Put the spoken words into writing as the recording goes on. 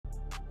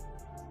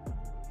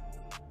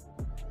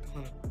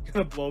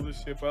gonna blow the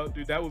ship up,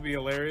 dude. That would be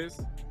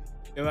hilarious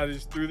if I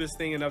just threw this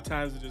thing enough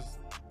times to just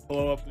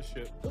blow up the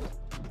ship.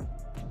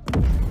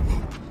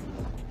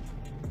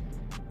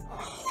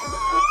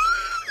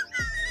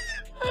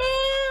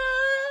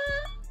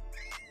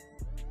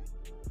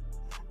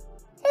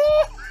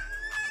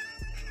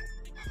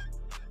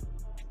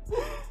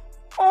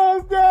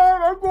 Oh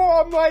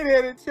god, I'm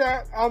lightheaded,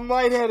 chat. I'm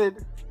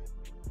lightheaded.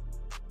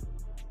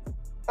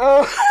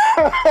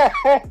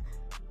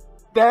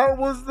 That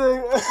was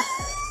the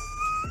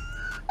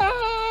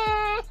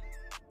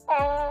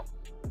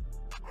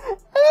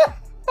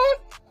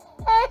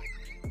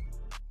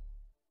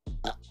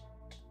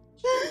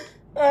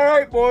all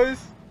right, boys.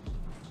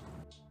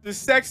 The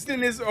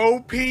sexton is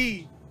OP.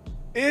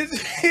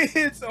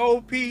 It's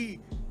OP.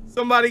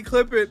 Somebody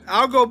clip it.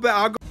 I'll go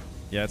back.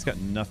 Yeah, it's got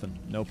nothing.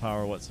 No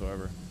power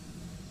whatsoever.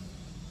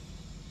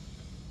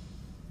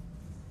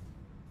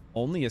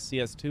 Only a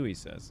CS2, he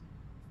says.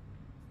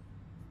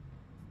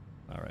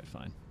 All right,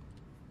 fine.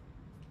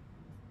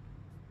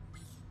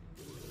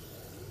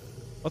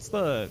 What's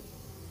the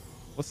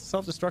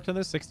self-destruct on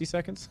this? 60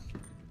 seconds?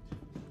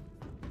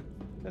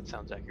 That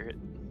sounds accurate.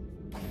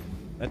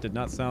 That did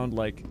not sound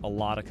like a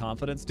lot of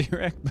confidence,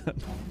 Direct, but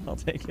I'll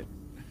take it.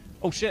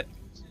 Oh, shit.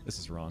 This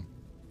is wrong.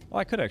 Oh,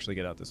 I could actually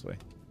get out this way,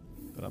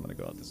 but I'm going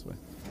to go out this way.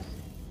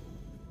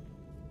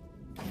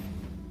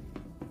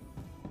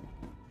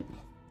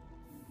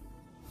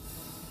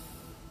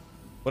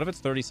 What if it's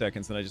 30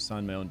 seconds and I just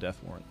signed my own death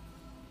warrant?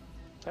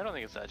 I don't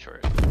think it's that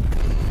short.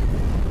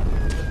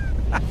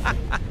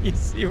 You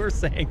see what we're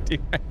saying,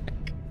 Direct?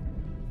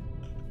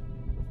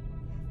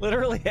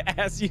 Literally,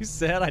 as you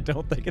said, I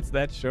don't think it's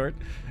that short.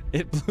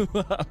 It blew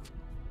up.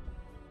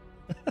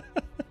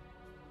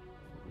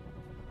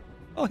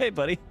 Oh, hey,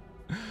 buddy.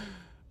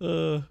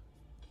 Ooh,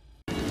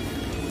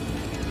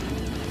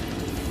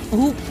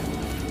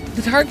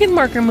 the target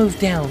marker moved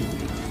down.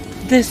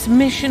 This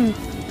mission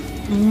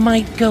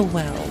might go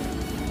well.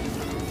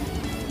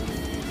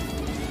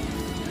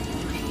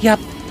 Yup,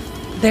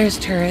 there's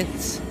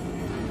turrets.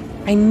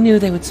 I knew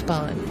they would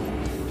spawn.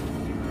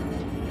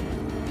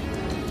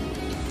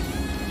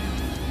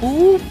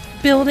 Ooh,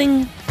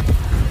 building.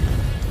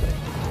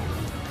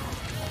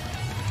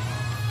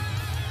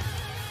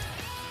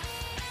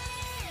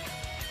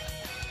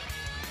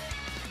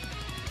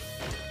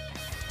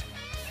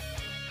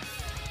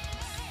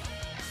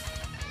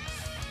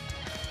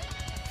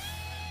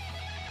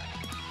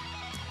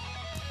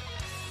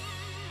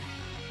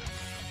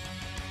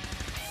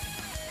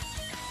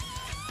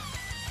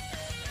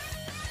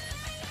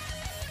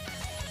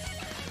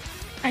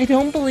 I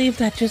don't believe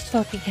that just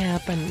fucking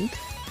happened.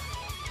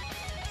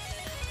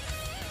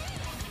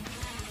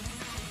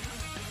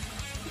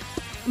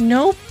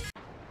 Nope.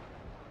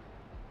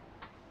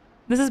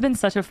 This has been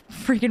such a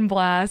freaking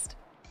blast.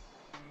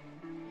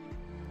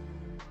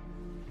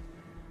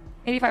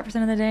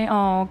 85% of the day.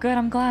 Oh, good.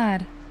 I'm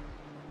glad.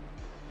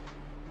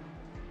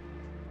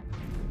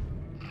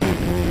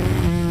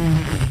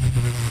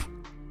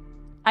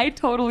 I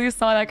totally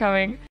saw that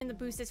coming. And the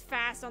boost is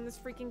fast on this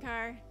freaking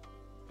car.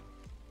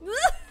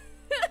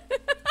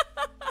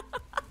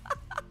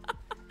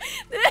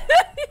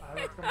 I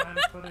recommend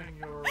putting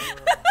your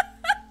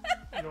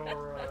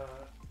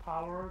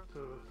power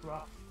to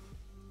thrust.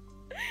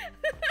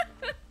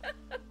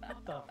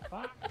 What the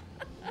fuck?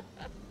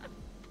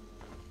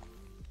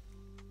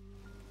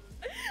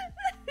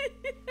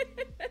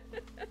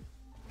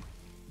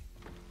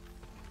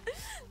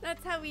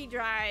 That's how we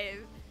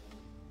drive.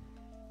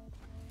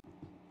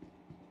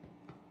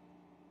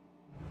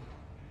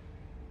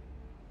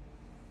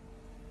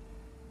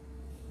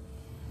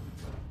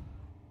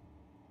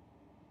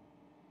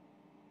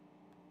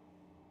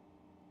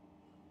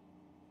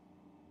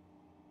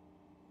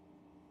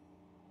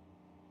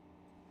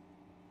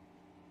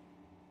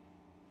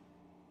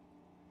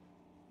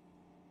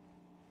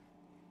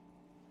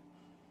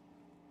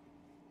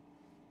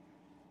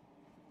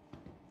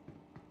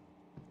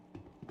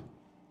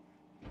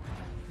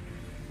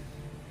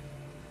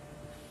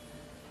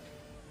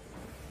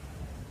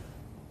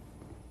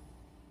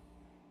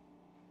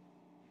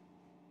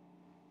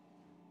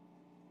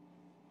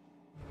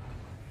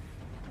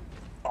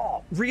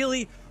 Oh,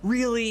 really?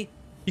 Really?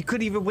 You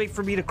couldn't even wait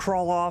for me to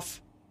crawl off?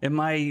 Am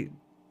I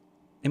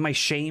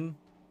shame?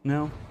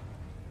 No?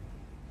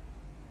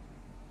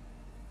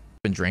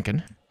 Been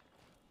drinking.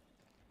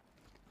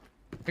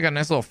 I got a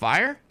nice little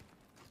fire.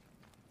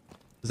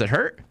 Does it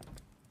hurt?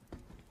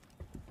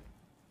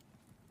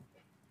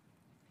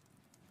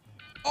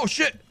 Oh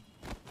shit!